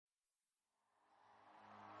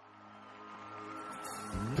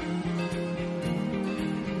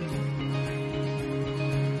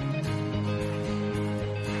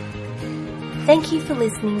Thank you for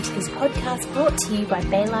listening to this podcast brought to you by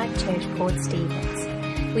Bay Life Church Port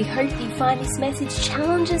Stephens. We hope you find this message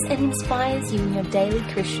challenges and inspires you in your daily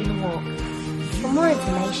Christian walk. For more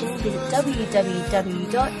information, visit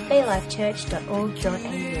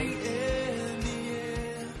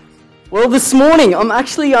www.bayLifechurch.org.au. Well, this morning I'm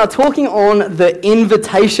actually talking on the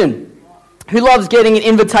invitation. Who loves getting an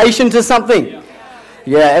invitation to something?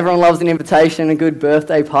 Yeah, everyone loves an invitation, a good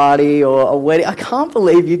birthday party or a wedding. I can't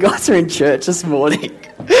believe you guys are in church this morning.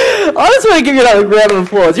 I just want to give you another round of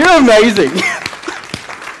applause. You're amazing.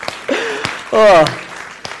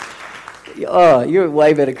 You're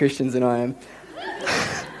way better Christians than I am.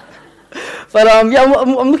 But I'm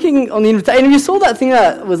looking on the invitation. And you saw that thing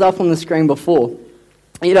that was up on the screen before.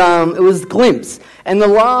 It was Glimpse. And the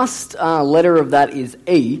last letter of that is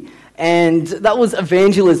E. And that was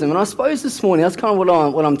evangelism. And I suppose this morning, that's kind of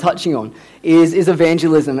what I'm touching on, is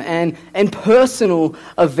evangelism and personal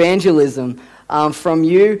evangelism from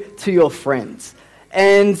you to your friends.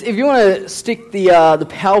 And if you want to stick the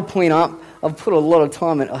PowerPoint up, I've put a lot of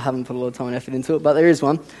time in, I haven't put a lot of time and effort into it, but there is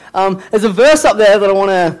one. There's a verse up there that I want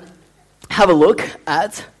to have a look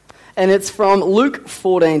at, and it's from Luke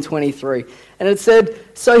 14:23. And it said,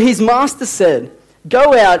 "So his master said,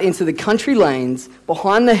 'Go out into the country lanes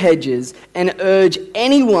behind the hedges and urge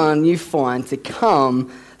anyone you find to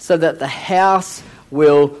come so that the house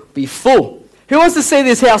will be full.'" Who wants to see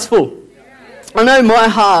this house full? I know my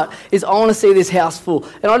heart is I want to see this house full.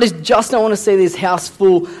 And I just don't want to see this house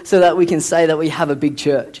full so that we can say that we have a big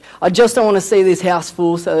church. I just don't want to see this house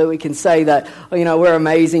full so that we can say that, we're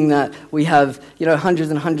amazing, that we have,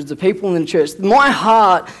 hundreds and hundreds of people in the church. My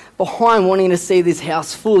heart behind wanting to see this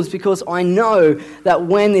house full is because I know that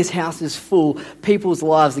when this house is full, people's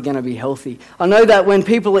lives are going to be healthy. I know that when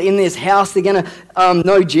people are in this house, they're going to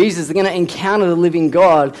know Jesus, they're going to encounter the living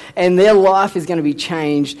God, and their life is going to be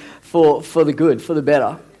changed for the good, for the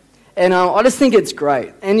better. And I just think it's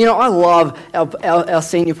great. And, I love our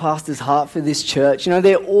senior pastor's heart for this church.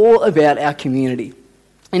 They're all about our community.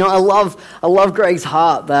 I love Greg's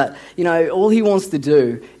heart that, all he wants to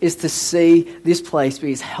do is to see this place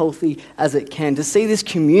be as healthy as it can, to see this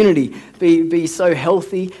community be so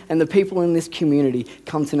healthy and the people in this community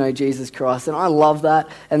come to know Jesus Christ. And I love that.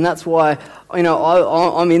 And that's why,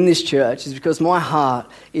 I'm in this church, is because my heart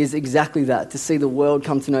is exactly that, to see the world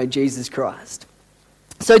come to know Jesus Christ.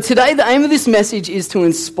 So today, the aim of this message is to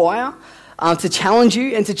inspire, to challenge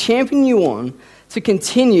you and to champion you on to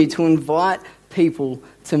continue to invite people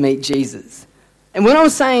to meet Jesus. And when I'm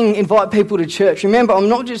saying invite people to church, remember, I'm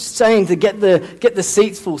not just saying to get the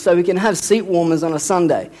seats full so we can have seat warmers on a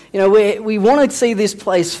Sunday. We want to see this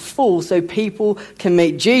place full so people can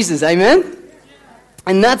meet Jesus. Amen?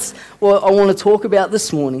 And that's what I want to talk about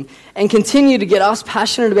this morning and continue to get us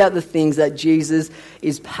passionate about the things that Jesus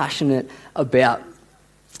is passionate about.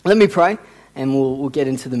 Let me pray. And we'll get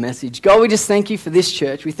into the message. God, we just thank you for this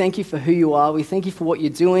church. We thank you for who you are. We thank you for what you're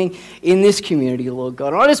doing in this community, Lord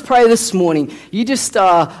God. And I just pray this morning, you just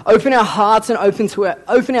open our hearts and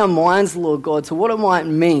open our minds, Lord God, to what it might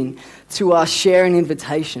mean to share an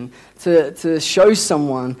invitation, to show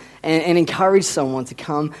someone and encourage someone to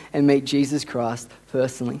come and meet Jesus Christ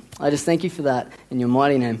personally. I just thank you for that in your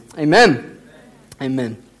mighty name. Amen.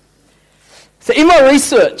 Amen. So in my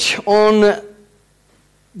research on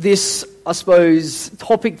this, I suppose,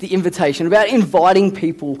 topic, the invitation, about inviting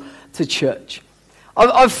people to church,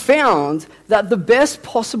 I've found that the best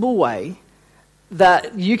possible way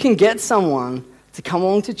that you can get someone to come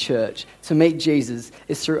along to church to meet Jesus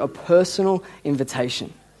is through a personal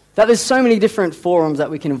invitation. That there's so many different forums that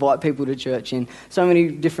we can invite people to church in, so many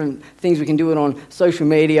different things. We can do it on social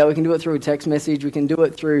media, we can do it through a text message, we can do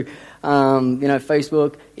it through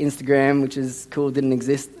Facebook, Instagram, which is cool, didn't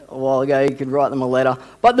exist a while ago. You could write them a letter.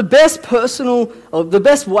 But the best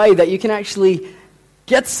way that you can actually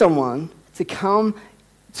get someone to come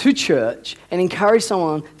to church and encourage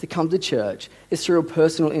someone to come to church is through a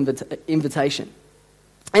personal invitation.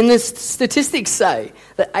 And the statistics say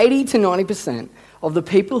that 80 to 90% of the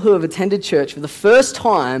people who have attended church for the first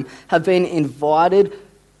time have been invited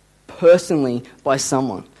personally by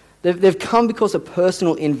someone. They've come because of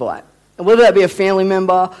personal invite. And whether that be a family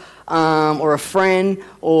member or a friend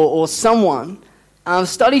or someone,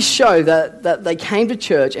 studies show that they came to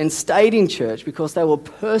church and stayed in church because they were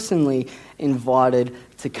personally invited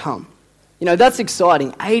to come. That's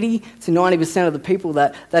exciting. 80 to 90% of the people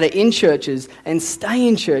that are in churches and stay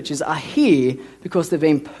in churches are here because they've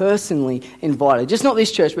been personally invited. Just not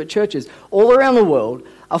this church, but churches all around the world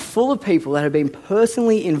are full of people that have been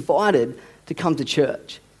personally invited to come to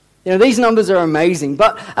church. These numbers are amazing.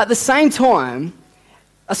 But at the same time,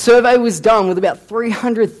 A survey was done with about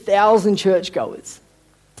 300,000 churchgoers.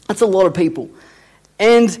 That's a lot of people.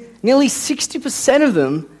 And nearly 60% of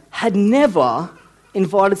them had never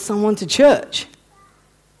invited someone to church.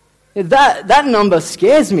 That number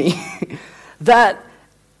scares me. That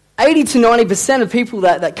 80 to 90% of people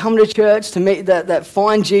that come to church to meet, that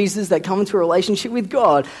find Jesus, that come into a relationship with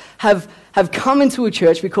God, have come into a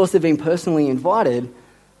church because they've been personally invited.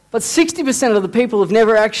 But 60% of the people have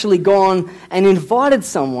never actually gone and invited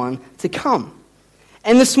someone to come.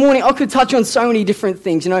 And this morning, I could touch on so many different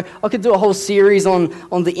things. I could do a whole series on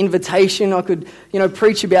the invitation. I could,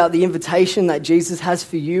 preach about the invitation that Jesus has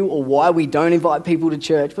for you, or why we don't invite people to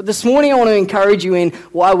church. But this morning, I want to encourage you in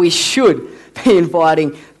why we should be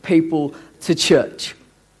inviting people to church.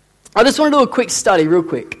 I just want to do a quick study, real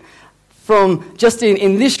quick, from just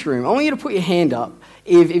in this room. I want you to put your hand up.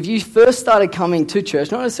 If you first started coming to church,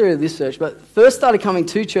 not necessarily this church, but first started coming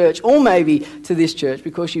to church, or maybe to this church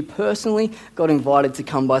because you personally got invited to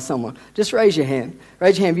come by someone, just raise your hand.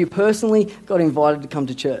 Raise your hand if you personally got invited to come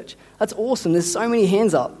to church. That's awesome. There's so many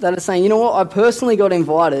hands up that are saying, you know what, I personally got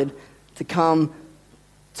invited to come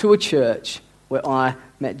to a church where I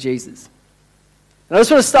met Jesus. And I just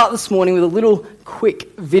want to start this morning with a little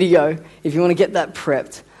quick video, if you want to get that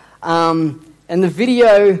prepped. And the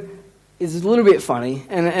video is a little bit funny,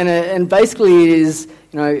 and basically it is,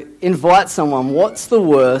 invite someone. What's the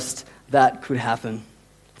worst that could happen?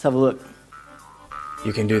 Let's have a look.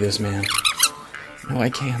 You can do this, man. No,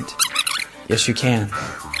 I can't. Yes, you can.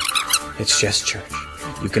 It's just church.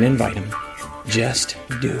 You can invite him. Just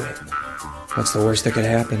do it. What's the worst that could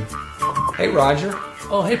happen? Hey, Roger.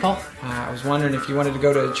 Oh, hey, Paul. I was wondering if you wanted to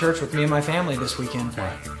go to church with me and my family this weekend.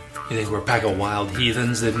 You think we're a pack of wild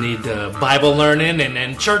heathens that need Bible learning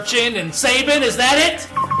and churching and saving? Is that it?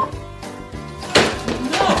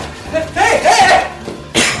 No! Hey!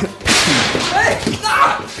 Hey!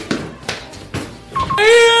 Stop!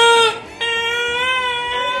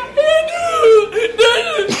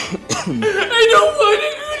 I don't want to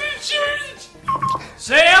go to church.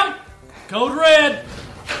 Sam, code red.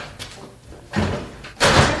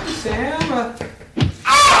 Sam,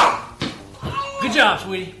 Good job,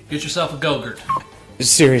 sweetie. Get yourself a Go-Gurt.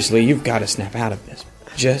 Seriously, you've got to snap out of this.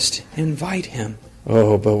 Just invite him.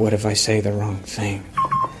 Oh, but what if I say the wrong thing?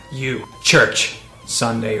 you, church,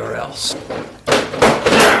 Sunday or else.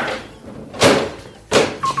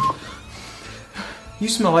 You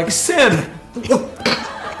smell like sin.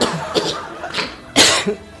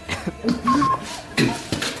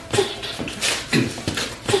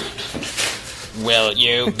 Will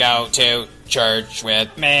you go to church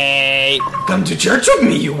with me? Come to church with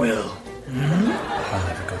me, you will. I'll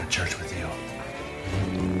never go to church with you.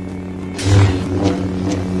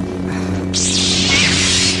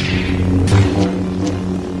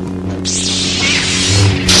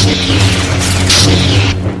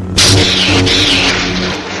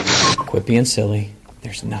 Quit being silly.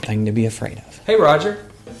 There's nothing to be afraid of. Hey, Roger.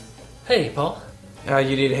 Hey, Paul.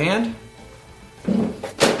 You need a hand?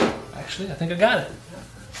 Actually, I think I got it.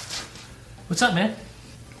 What's up, man?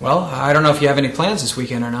 Well, I don't know if you have any plans this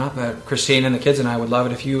weekend or not, but Christine and the kids and I would love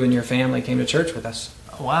it if you and your family came to church with us.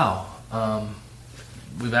 Wow.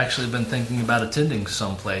 We've actually been thinking about attending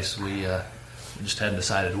someplace. We just hadn't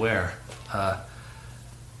decided where. Yeah,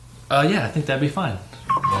 I think that'd be fine.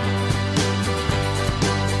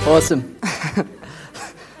 Awesome.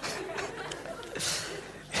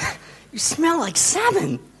 You smell like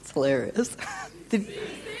salmon. It's hilarious.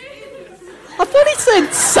 I thought he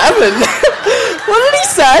said salmon. What did he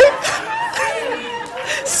say?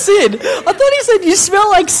 Sid, I thought he said you smell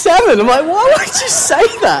like salmon. I'm like, why would you say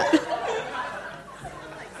that?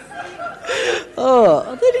 Oh,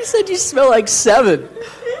 I thought he said you smell like salmon.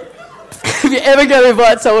 If you're ever going to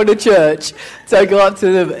invite someone to church, don't go up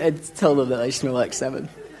to them and tell them that they smell like salmon.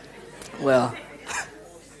 Well,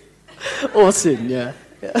 awesome, yeah.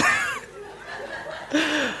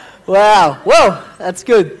 Wow, whoa, that's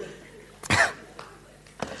good.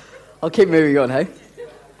 I'll keep moving on, hey?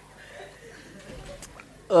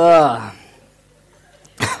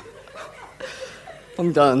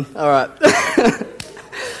 I'm done, all right.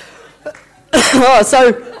 Oh,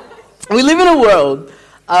 so we live in a world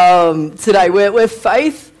today where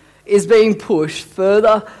faith is being pushed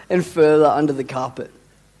further and further under the carpet.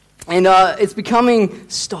 And it's becoming,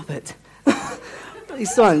 stop it.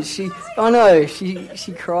 This one, she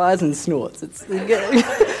cries and snorts.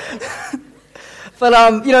 But,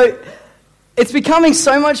 it's becoming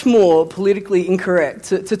so much more politically incorrect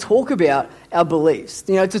to talk about our beliefs,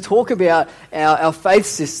 to talk about our faith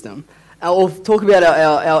system, or talk about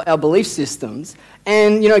our belief systems.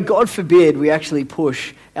 And, God forbid we actually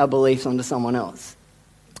push our beliefs onto someone else.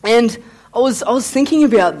 And I was thinking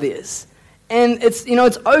about this, and it's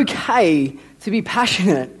okay to be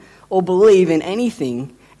passionate or believe in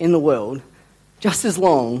anything in the world, just as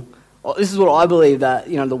long, this is what I believe that,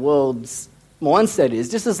 the world's mindset is,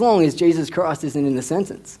 just as long as Jesus Christ isn't in the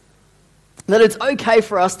sentence. That it's okay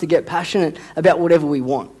for us to get passionate about whatever we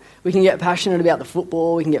want. We can get passionate about the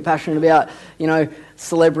football, we can get passionate about,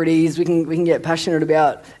 celebrities, we can get passionate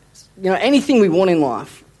about, anything we want in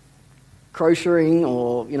life. Crocheting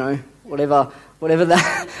or, whatever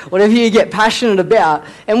you get passionate about.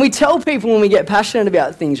 And we tell people when we get passionate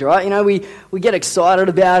about things, right? We get excited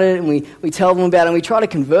about it and we tell them about it and we try to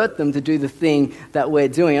convert them to do the thing that we're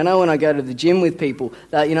doing. I know when I go to the gym with people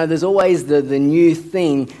that, there's always the new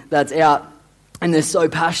thing that's out and they're so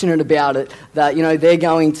passionate about it that, they're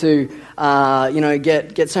going to,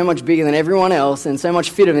 get so much bigger than everyone else and so much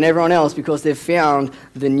fitter than everyone else because they've found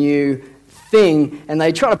the new thing, and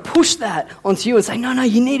they try to push that onto you and say, no,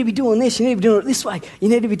 you need to be doing this, you need to be doing it this way, you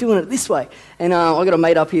need to be doing it this way. And I've got a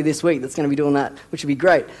mate up here this week that's going to be doing that, which would be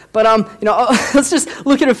great. But, let's just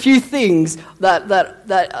look at a few things that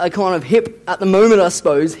are kind of hip at the moment, I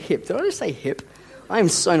suppose. Hip. Did I just say hip? I am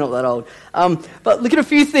so not that old. But look at a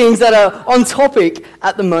few things that are on topic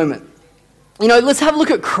at the moment. Let's have a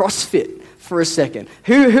look at CrossFit for a second.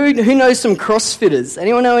 Who knows some CrossFitters?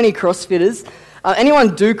 Anyone know any CrossFitters?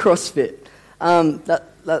 Anyone do CrossFit?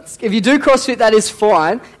 If you do CrossFit, that is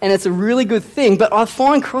fine, and it's a really good thing. But I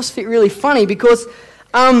find CrossFit really funny because,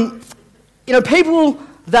 people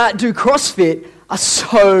that do CrossFit are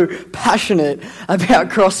so passionate about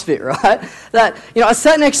CrossFit, right? That I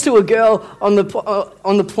sat next to a girl on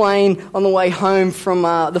the plane on the way home from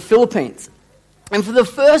the Philippines, and for the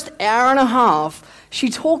first hour and a half, she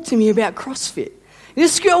talked to me about CrossFit.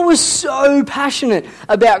 This girl was so passionate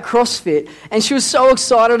about CrossFit, and she was so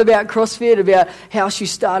excited about CrossFit, about how she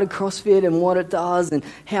started CrossFit and what it does and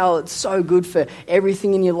how it's so good for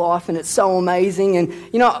everything in your life and it's so amazing. And,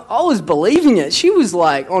 I was believing it. She was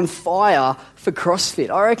like on fire for CrossFit.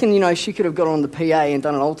 I reckon, she could have got on the PA and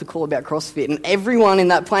done an altar call about CrossFit, and everyone in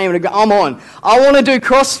that plane would have gone, I'm on. I want to do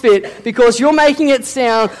CrossFit because you're making it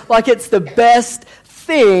sound like it's the best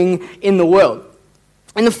thing in the world.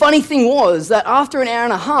 And the funny thing was that after an hour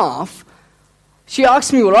and a half, she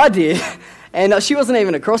asked me what I did, and she wasn't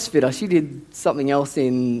even a CrossFitter. She did something else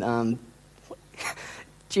in...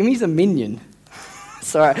 Jimmy's a minion.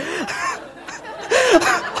 Sorry.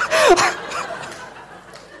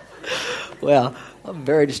 Wow, I'm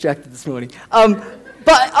very distracted this morning. But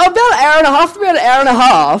about an hour and a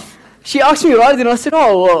half, she asked me what I did, and I said,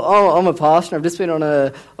 I'm a pastor. I've just been on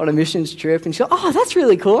a missions trip. And she's like, that's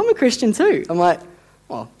really cool. I'm a Christian too. I'm like,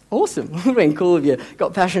 well, awesome. It would have been cool if you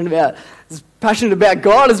got passionate about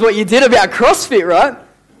God is what you did about CrossFit, right?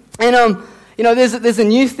 And, there's a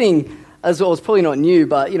new thing as well. It's probably not new,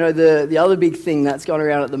 but, the other big thing that's going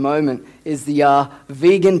around at the moment is the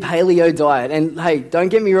vegan paleo diet. And, hey, don't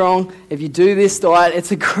get me wrong. If you do this diet,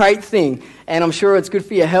 it's a great thing. And I'm sure it's good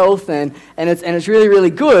for your health and it's really, really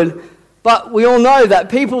good. But we all know that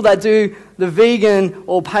people that do the vegan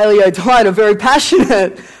or paleo diet are very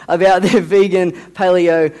passionate about their vegan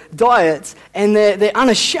paleo diets, and they're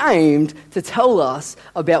unashamed to tell us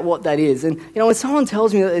about what that is. And, when someone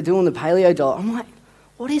tells me that they're doing the paleo diet, I'm like,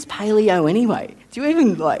 what is paleo anyway? Do you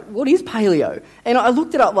even, what is paleo? And I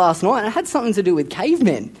looked it up last night, and it had something to do with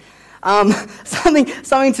cavemen.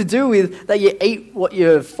 Something to do with that you eat what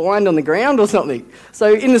you find on the ground or something.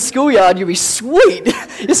 So in the schoolyard, you'll be sweet.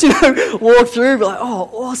 Just, walk through, be like, oh,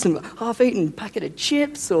 awesome, half-eaten packet of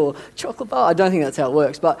chips or chocolate bar. I don't think that's how it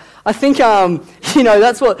works, but I think,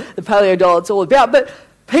 that's what the paleo diet's all about. But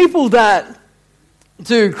people that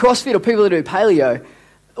do CrossFit or people that do paleo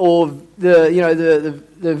or the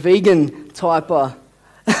vegan type,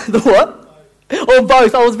 the what? Or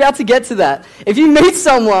both. I was about to get to that. If you meet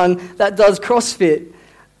someone that does CrossFit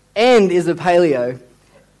and is a paleo,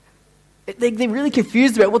 they're really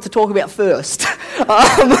confused about what to talk about first.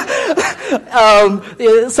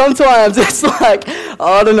 Sometimes it's like,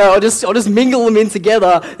 I don't know, I'll just mingle them in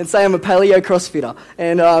together and say I'm a paleo CrossFitter.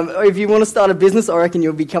 And if you want to start a business, I reckon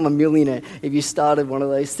you'll become a millionaire if you started one of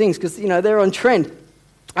those things because, they're on trend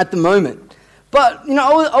at the moment. But,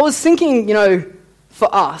 I was thinking,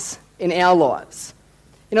 for us, in our lives.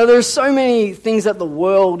 There are so many things that the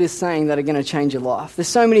world is saying that are going to change your life. There's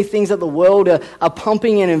so many things that the world are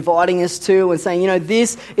pumping and inviting us to and saying,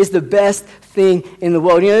 this is the best thing in the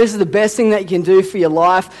world. This is the best thing that you can do for your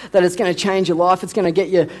life, that it's going to change your life, it's going to get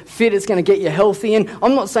you fit, it's going to get you healthy. And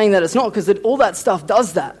I'm not saying that it's not, because all that stuff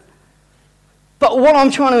does that. But what I'm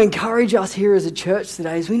trying to encourage us here as a church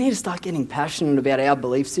today is we need to start getting passionate about our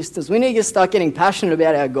belief systems. We need to start getting passionate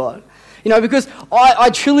about our God. Because I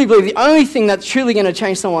truly believe the only thing that's truly going to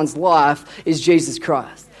change someone's life is Jesus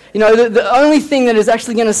Christ. The only thing that is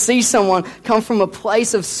actually going to see someone come from a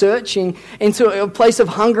place of searching into a place of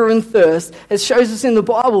hunger and thirst, it shows us in the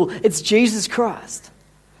Bible, it's Jesus Christ.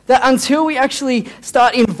 That until we actually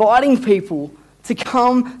start inviting people to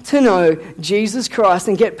come to know Jesus Christ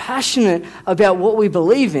and get passionate about what we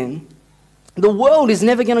believe in, the world is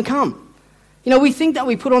never going to come. We think that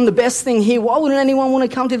we put on the best thing here. Why wouldn't anyone want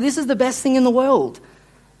to come to this? Is the best thing in the world.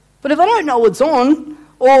 But if they don't know what's on,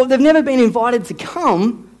 or they've never been invited to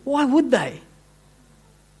come, why would they?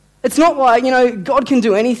 It's not like, God can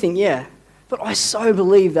do anything, yeah. But I so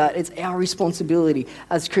believe that it's our responsibility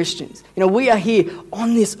as Christians. We are here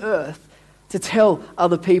on this earth to tell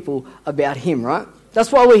other people about Him, right?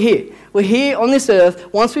 That's why we're here. We're here on this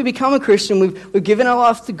earth. Once we become a Christian, we've given our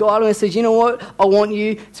life to God and we said, you know what? I want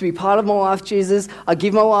you to be part of my life, Jesus. I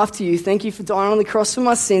give my life to you. Thank you for dying on the cross for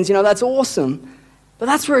my sins. That's awesome. But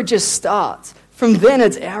that's where it just starts. From then,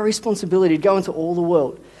 it's our responsibility to go into all the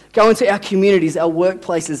world. Go into our communities, our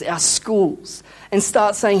workplaces, our schools, and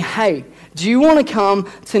start saying, hey, do you want to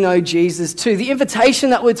come to know Jesus too? The invitation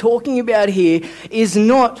that we're talking about here is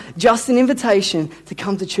not just an invitation to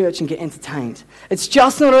come to church and get entertained. It's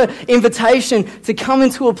just not an invitation to come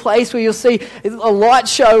into a place where you'll see a light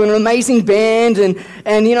show and an amazing band and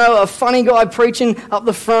a funny guy preaching up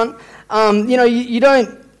the front. You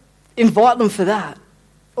don't invite them for that.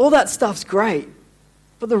 All that stuff's great.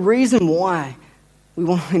 But the reason why we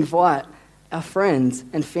want to invite our friends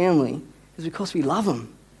and family is because we love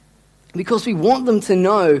them. Because we want them to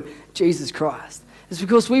know Jesus Christ. It's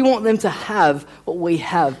because we want them to have what we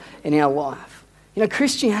have in our life.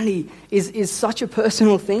 Christianity is such a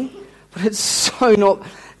personal thing, but it's so not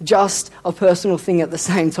just a personal thing at the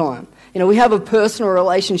same time. We have a personal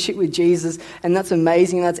relationship with Jesus, and that's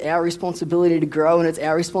amazing. That's our responsibility to grow, and it's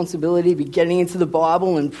our responsibility to be getting into the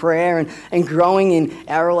Bible and prayer and growing in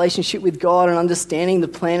our relationship with God and understanding the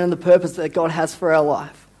plan and the purpose that God has for our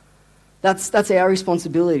life. That's our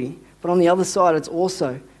responsibility. But on the other side, it's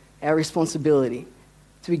also our responsibility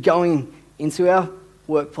to be going into our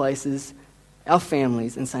workplaces, our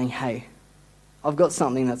families, and saying, hey, I've got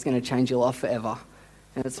something that's going to change your life forever.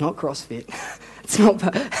 And it's not CrossFit.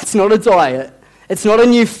 It's not a diet. It's not a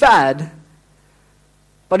new fad.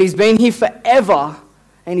 But He's been here forever,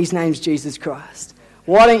 and His name's Jesus Christ.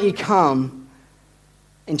 Why don't you come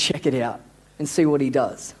and check it out and see what He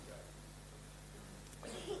does?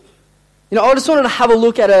 I just wanted to have a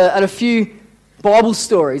look at a few Bible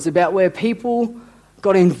stories about where people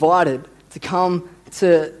got invited to come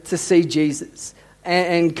to see Jesus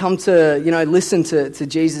and come to, listen to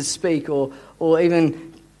Jesus speak or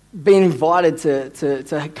even being invited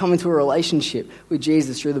to come into a relationship with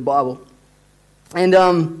Jesus through the Bible. And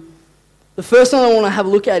the first one I want to have a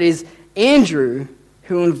look at is Andrew,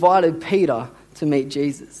 who invited Peter to meet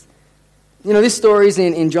Jesus. This story is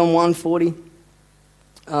in John 1:40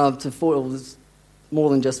 to 40, well, there's more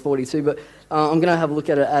than just 42, but I'm going to have a look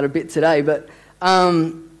at it a bit today. But,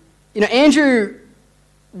 Andrew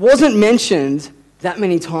wasn't mentioned that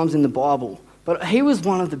many times in the Bible. But he was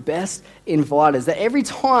one of the best inviters. That every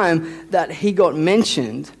time that he got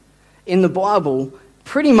mentioned in the Bible,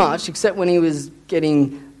 pretty much, except when he was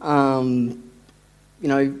getting, written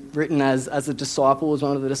as a disciple, as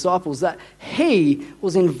one of the disciples, that he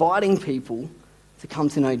was inviting people to come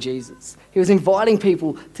to know Jesus. He was inviting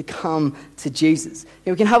people to come to Jesus.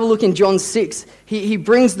 We can have a look in John 6. He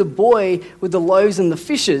brings the boy with the loaves and the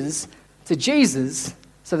fishes to Jesus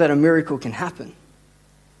so that a miracle can happen.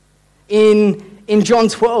 In John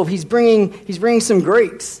 12, he's bringing some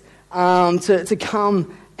Greeks to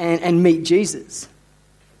come and meet Jesus.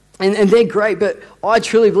 And they're great, but I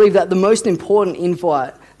truly believe that the most important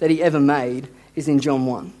invite that he ever made is in John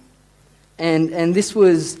 1. And this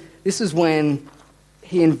was when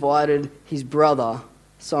he invited his brother,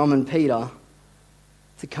 Simon Peter,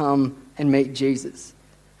 to come and meet Jesus.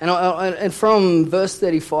 And from verse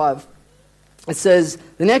 35, it says,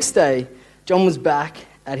 the next day, John was back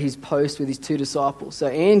at his post with his two disciples. So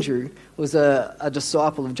Andrew was a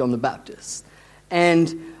disciple of John the Baptist.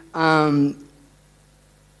 And and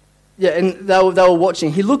they were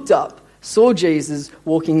watching. He looked up, saw Jesus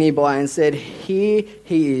walking nearby and said, here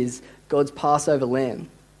he is, God's Passover lamb.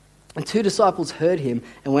 And two disciples heard him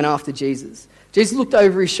and went after Jesus. Jesus looked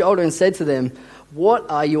over his shoulder and said to them, what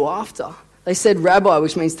are you after? They said, Rabbi,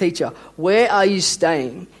 which means teacher. Where are you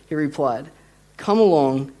staying? He replied, come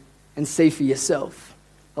along and see for yourself.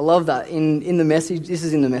 I love that. In the Message, this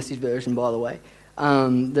is in the Message version, by the way.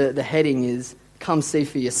 The heading is, come see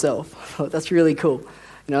for yourself. I thought that's really cool.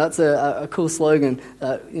 That's a cool slogan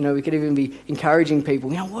that, we could even be encouraging people.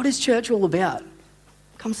 What is church all about?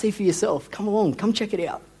 Come see for yourself. Come along. Come check it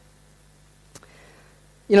out.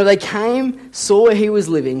 They came, saw where he was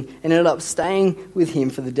living, and ended up staying with him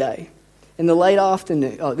for the day. In the late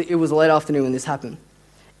afternoon, it was a late afternoon when this happened.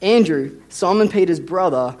 Andrew, Simon Peter's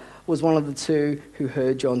brother, was one of the two who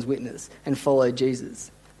heard John's witness and followed Jesus.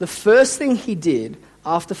 The first thing he did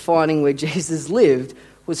after finding where Jesus lived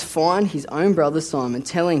was find his own brother Simon,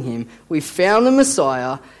 telling him, "We found the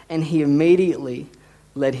Messiah," and he immediately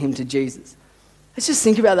led him to Jesus. Let's just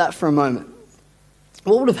think about that for a moment.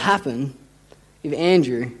 What would have happened if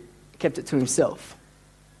Andrew kept it to himself?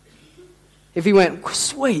 If he went,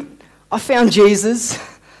 "Sweet, I found Jesus.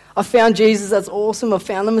 That's awesome. I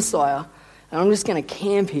found the Messiah. And I'm just going to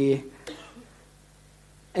camp here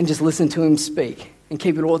and just listen to him speak and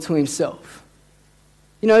keep it all to himself."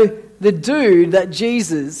 The dude that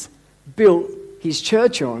Jesus built his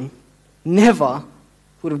church on never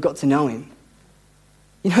would have got to know him.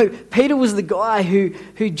 Peter was the guy who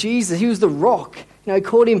Jesus, he was the rock.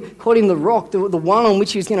 Called him the rock, the one on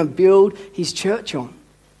which he was going to build his church on.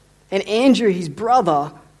 And Andrew, his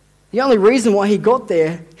brother, the only reason why he got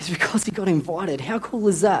there is because he got invited. How cool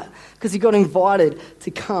is that? Because he got invited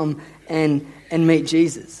to come and meet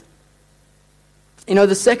Jesus.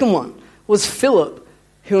 The second one was Philip,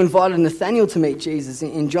 who invited Nathanael to meet Jesus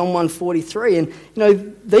in John 1:43.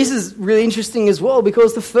 And, this is really interesting as well,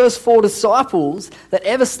 because the first 4 disciples that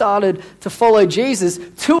ever started to follow Jesus,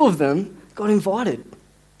 2 of them got invited.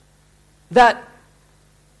 That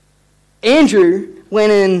Andrew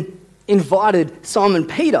went and invited Simon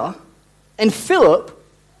Peter, and Philip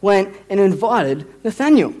went and invited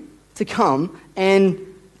Nathanael to come and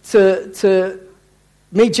to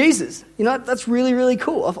meet Jesus. That's really, really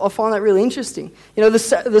cool. I find that really interesting.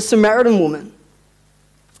 The Samaritan woman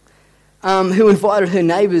who invited her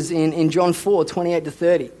neighbours in John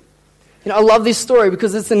 4:28-30. I love this story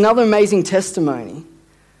because it's another amazing testimony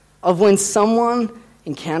of when someone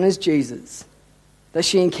encounters Jesus, that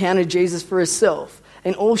she encountered Jesus for herself,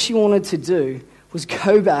 and all she wanted to do was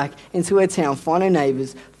go back into her town, find her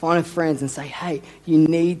neighbours, find her friends, and say, "Hey, you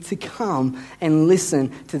need to come and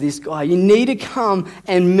listen to this guy. You need to come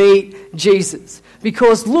and meet Jesus,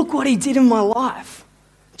 because look what he did in my life."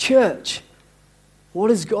 Church, what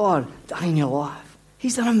has God done in your life?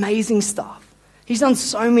 He's done amazing stuff. He's done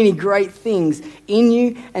so many great things in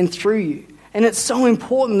you and through you. And it's so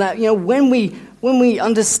important that, when we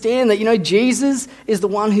understand that, Jesus is the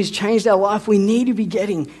one who's changed our life, we need to be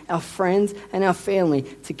getting our friends and our family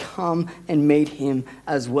to come and meet him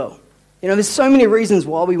as well. There's so many reasons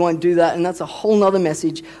why we won't do that, and that's a whole nother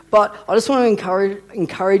message. But I just want to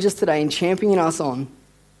encourage us today in championing us on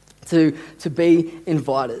to be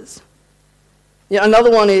inviters.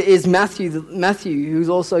 Another one is Matthew, who's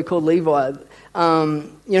also called Levi,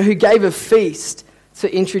 who gave a feast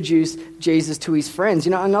to introduce Jesus to his friends.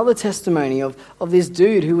 Another testimony of this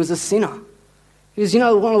dude who was a sinner. He was,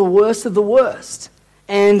 one of the worst of the worst.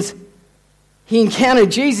 And he encountered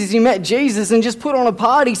Jesus, he met Jesus, and just put on a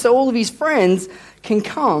party so all of his friends can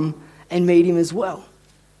come and meet him as well.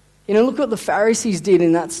 Look what the Pharisees did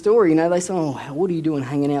in that story. They said, "Oh, what are you doing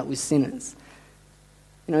hanging out with sinners?"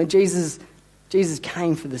 Jesus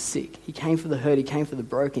came for the sick. He came for the hurt. He came for the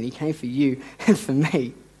broken. He came for you and for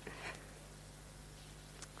me.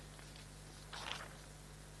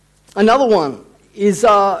 Another one is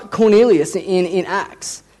Cornelius in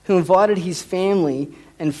Acts, who invited his family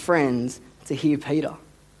and friends to hear Peter.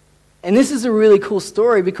 And this is a really cool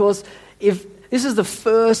story, because if this is the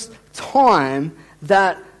first time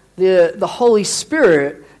that the Holy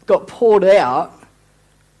Spirit got poured out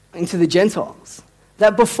into the Gentiles.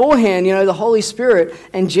 That beforehand, the Holy Spirit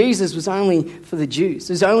and Jesus was only for the Jews.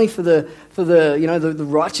 It was only for the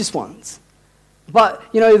righteous ones. But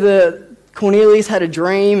the Cornelius had a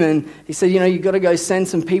dream, and he said, you've got to go send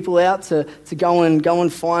some people out to go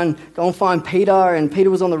and find Peter. And Peter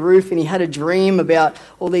was on the roof, and he had a dream about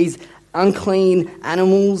all these unclean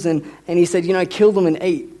animals, and he said, kill them and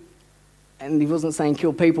eat. And he wasn't saying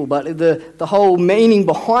kill people, but the whole meaning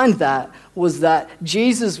behind that was that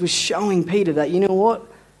Jesus was showing Peter that,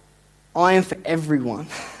 I am for everyone.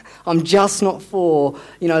 I'm just not for,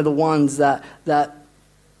 the ones that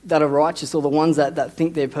are righteous, or the ones that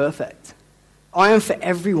think they're perfect. I am for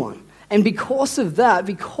everyone. And because of that,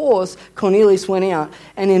 because Cornelius went out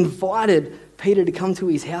and invited Peter to come to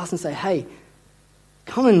his house and say, "Hey,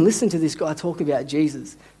 come and listen to this guy talk about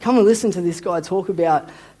Jesus. Come and listen to this guy talk about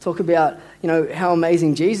how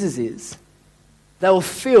amazing Jesus is." They were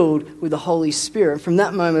filled with the Holy Spirit. From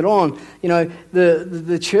that moment on,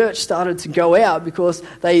 the church started to go out because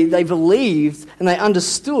they believed and they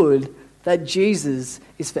understood that Jesus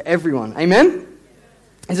is for everyone. Amen?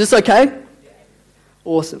 Is this okay?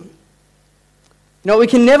 Awesome. We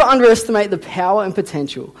can never underestimate the power and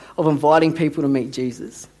potential of inviting people to meet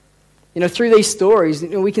Jesus. Through these stories,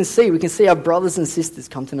 we can see our brothers and sisters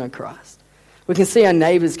come to know Christ. We can see our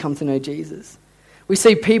neighbours come to know Jesus. We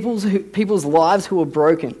see people's lives who are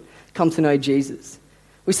broken come to know Jesus.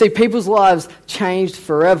 We see people's lives changed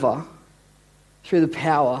forever through the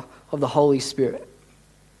power of the Holy Spirit.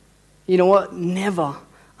 You know what? Never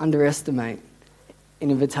underestimate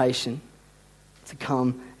an invitation to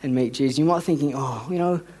come and meet Jesus. You might be thinking,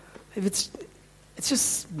 if it's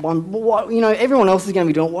just one, everyone else is going to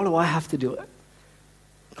be doing it, why do I have to do it?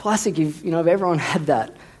 Classic, if everyone had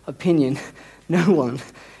that opinion, no one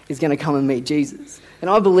is going to come and meet Jesus. And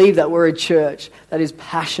I believe that we're a church that is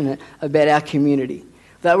passionate about our community.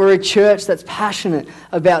 That we're a church that's passionate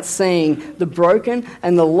about seeing the broken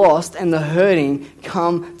and the lost and the hurting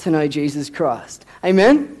come to know Jesus Christ.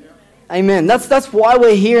 Amen? Yeah. Amen. That's why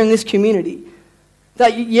we're here in this community.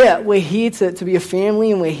 We're here to be a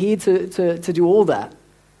family and we're here to do all that.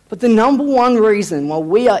 But the number one reason why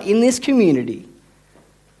we are in this community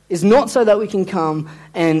is not so that we can come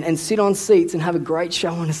and sit on seats and have a great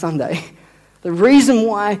show on a Sunday. The reason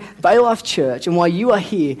why Bay Life Church and why you are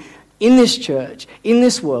here in this church, in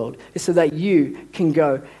this world, is so that you can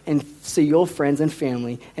go and see your friends and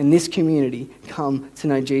family and this community come to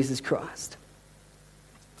know Jesus Christ.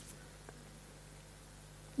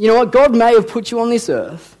 You know what? God may have put you on this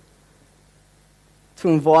earth to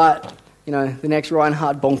invite, the next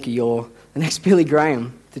Reinhard Bonnke or the next Billy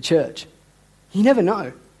Graham to church. You never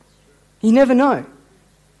know. You never know.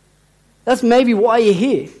 That's maybe why you're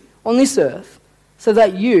here on this earth, so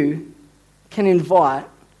that you can invite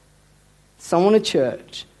someone to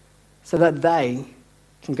church so that they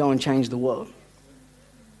can go and change the world.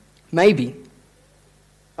 Maybe.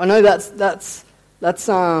 I know that's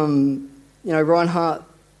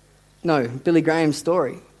Billy Graham's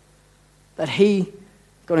story, that he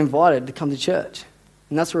got invited to come to church,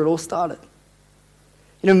 and that's where it all started.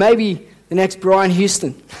 Maybe the next Brian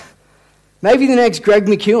Houston, maybe the next Greg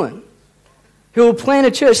McEwen, who will plant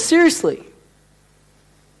a church. Seriously.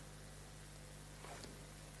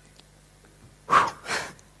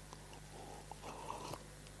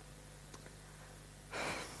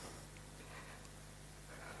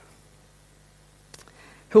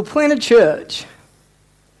 He'll plant a church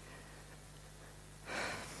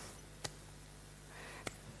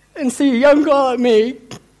and see a young guy like me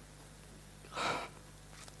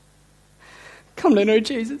come to know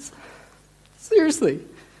Jesus. Seriously.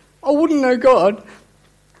 I wouldn't know God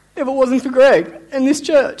if it wasn't for Greg and this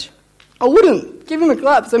church. I wouldn't. Give him a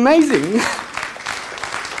clap. It's amazing.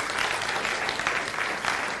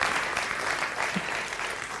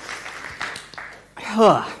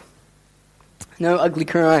 No ugly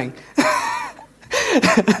crying.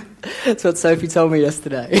 That's what Sophie told me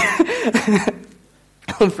yesterday.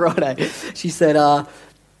 On Friday. She said, I'm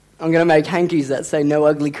going to make hankies that say no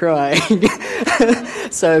ugly crying.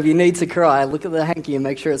 So if you need to cry, look at the hanky and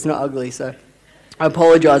make sure it's not ugly. So I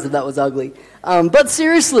apologise if that was ugly. But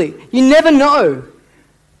seriously, you never know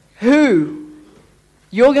who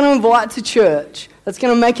you're going to invite to church that's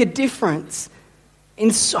going to make a difference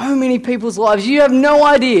in so many people's lives. You have no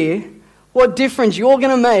idea what difference you're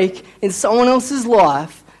going to make in someone else's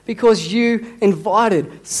life because you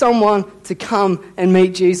invited someone to come and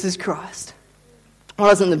meet Jesus Christ. Why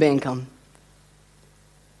doesn't the band come?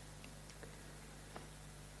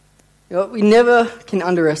 We never can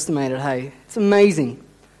underestimate it, hey? It's amazing.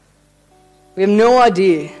 We have no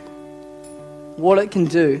idea what it can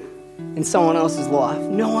do in someone else's life.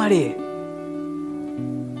 No idea.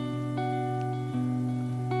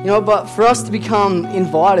 But for us to become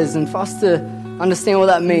inviters and for us to understand what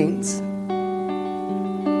that means,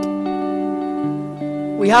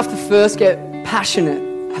 we have to first get passionate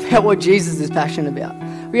about what Jesus is passionate about.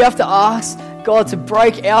 We have to ask God to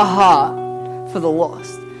break our heart for the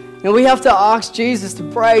lost. We have to ask Jesus to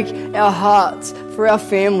break our hearts for our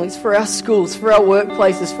families, for our schools, for our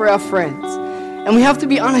workplaces, for our friends. And we have to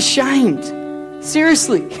be unashamed.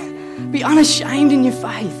 Seriously, be unashamed in your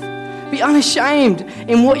faith. Be unashamed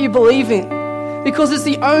in what you believe in. Because it's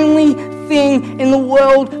the only thing in the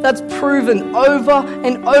world that's proven over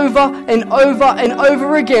and over and over and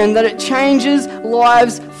over again that it changes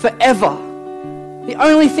lives forever. The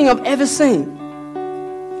only thing I've ever seen.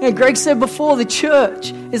 Greg said before, the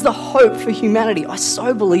church is the hope for humanity. I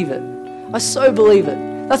so believe it. I so believe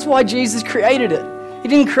it. That's why Jesus created it. He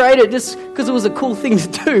didn't create it just because it was a cool thing to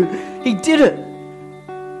do. He did it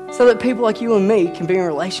so that people like you and me can be in a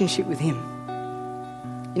relationship with him.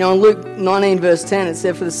 You know, in Luke 19 verse 10, it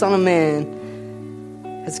said, "For the Son of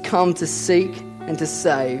Man has come to seek and to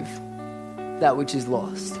save that which is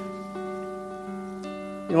lost."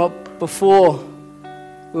 You know what? Before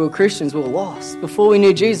we were Christians, we were lost. Before we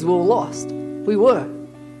knew Jesus, we were lost. We were.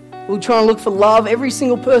 We were trying to look for love. Every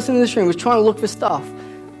single person in this room was trying to look for stuff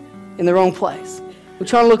in the wrong place. We're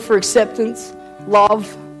trying to look for acceptance,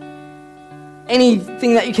 love,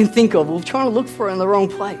 anything that you can think of. We're trying to look for it in the wrong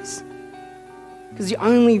place. Because the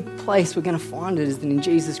only place we're going to find it is in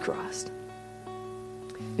Jesus Christ.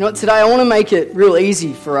 You know what? Today I want to make it real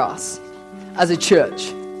easy for us as a church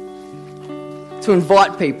to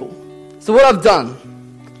invite people. So what I've done,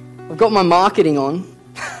 I've got my marketing on.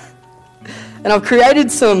 And I've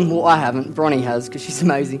created some, well, I haven't, Bronnie has, because she's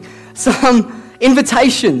amazing, some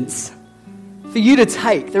invitations for you to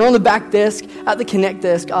take. They're on the back desk, at the Connect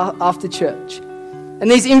desk after church.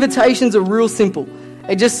 And these invitations are real simple.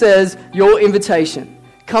 It just says, your invitation.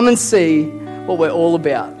 Come and see what we're all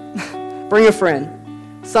about. Bring a friend.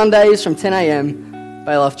 Sundays from 10 a.m,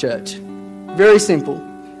 Bay Life Church. Very simple.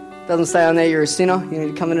 Doesn't say on there you're a sinner, you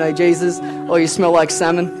need to come and know Jesus, or you smell like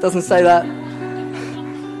salmon. Doesn't say that.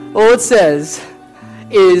 All it says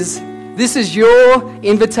is, this is your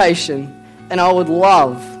invitation, and I would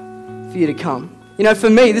love for you to come. You know, for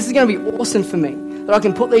me, this is going to be awesome for me, that I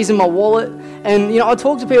can put these in my wallet. And, you know, I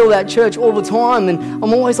talk to people at church all the time, and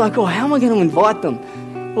I'm always like, oh, how am I going to invite them?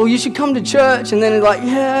 Well, you should come to church. And then they're like,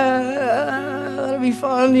 yeah, that'll be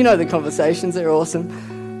fun. You know, the conversations, they're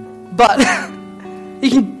awesome. But you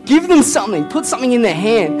can give them something, put something in their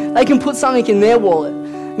hand. They can put something in their wallet.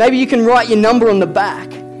 Maybe you can write your number on the back.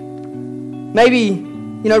 Maybe,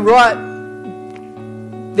 you know, write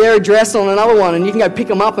their address on another one and you can go pick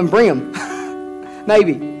them up and bring them.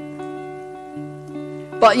 Maybe.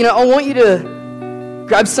 But, you know, I want you to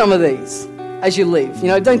grab some of these as you leave. You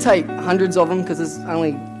know, don't take hundreds of them because there's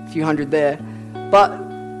only a few hundred there. But,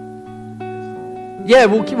 yeah,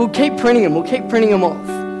 we'll keep printing them. We'll keep printing them off.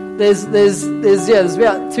 There's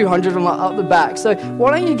about 200 of them up the back. So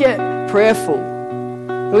why don't you get prayerful?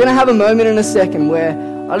 We're going to have a moment in a second where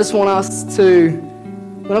I just want us to,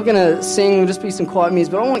 we're not going to sing, we'll just be some quiet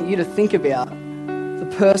music, but I want you to think about the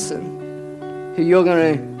person who you're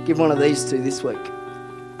going to give one of these to this week.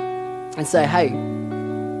 And say, hey,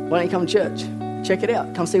 why don't you come to church? Check it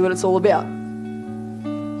out. Come see what it's all about.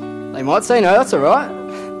 They might say, no, that's all right.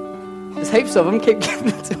 There's heaps of them. Keep giving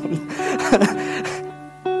it to them.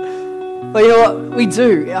 But you know what? We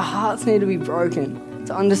do. Our hearts need to be broken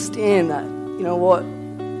to understand that, you know what?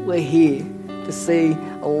 We're here to see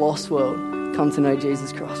a lost world come to know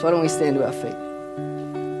Jesus Christ. Why don't we stand to our feet?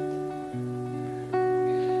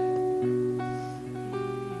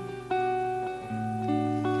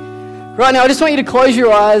 Right now, I just want you to close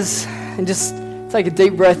your eyes and just take a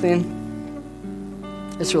deep breath in.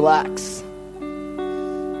 Just relax.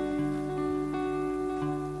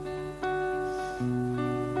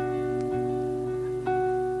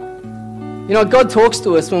 You know, God talks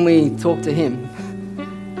to us when we talk to him.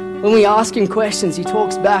 When we ask him questions, he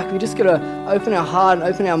talks back. We just got to open our heart and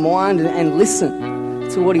open our mind and listen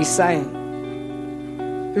to what he's saying.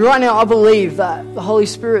 And right now, I believe that the Holy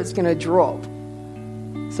Spirit's going to drop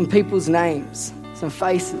some people's names, some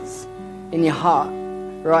faces in your heart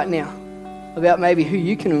right now about maybe who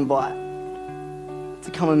you can invite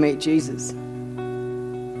to come and meet Jesus.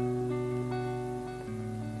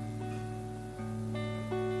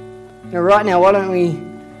 You know, right now, why don't we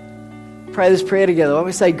pray this prayer together? Why don't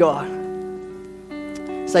we say, God,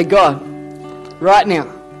 right now,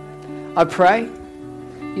 I pray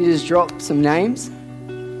you just drop some names,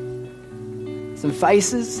 some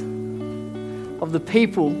faces of the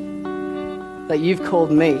people that you've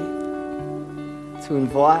called me to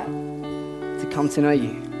invite to come to know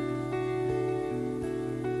you.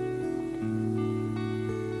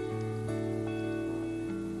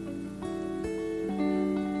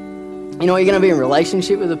 You know, you're going to be in a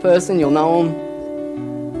relationship with a person, you'll know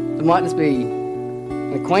them. It might just be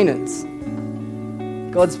an acquaintance.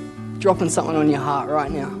 God's dropping something on your heart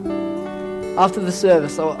right now. After the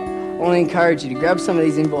service, I want to encourage you to grab some of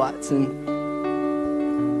these invites and,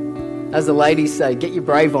 as the ladies say, get your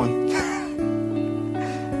brave on.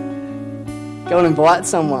 Go and invite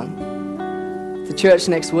someone to church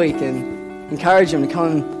next week and encourage them to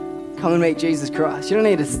come and meet Jesus Christ. You don't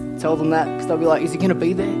need to tell them that because they'll be like, is he going to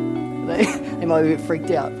be there? They might be a bit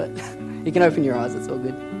freaked out, but you can open your eyes, it's all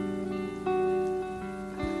good.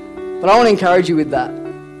 But I want to encourage you with that.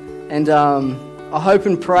 And I hope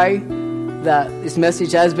and pray that this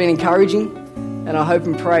message has been encouraging, And I hope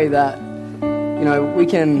and pray that, we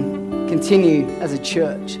can continue as a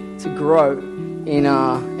church to grow in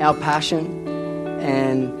our passion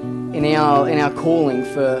and in our calling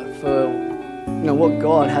for what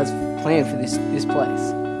God has planned for this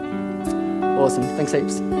place. Awesome. Thanks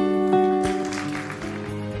heaps.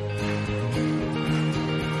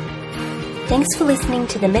 Thanks for listening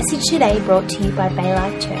to the message today brought to you by Bay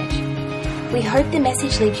Life Church. We hope the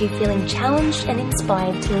message leaves you feeling challenged and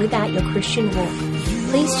inspired to live out your Christian walk.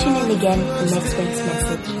 Please tune in again for next week's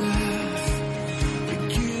message.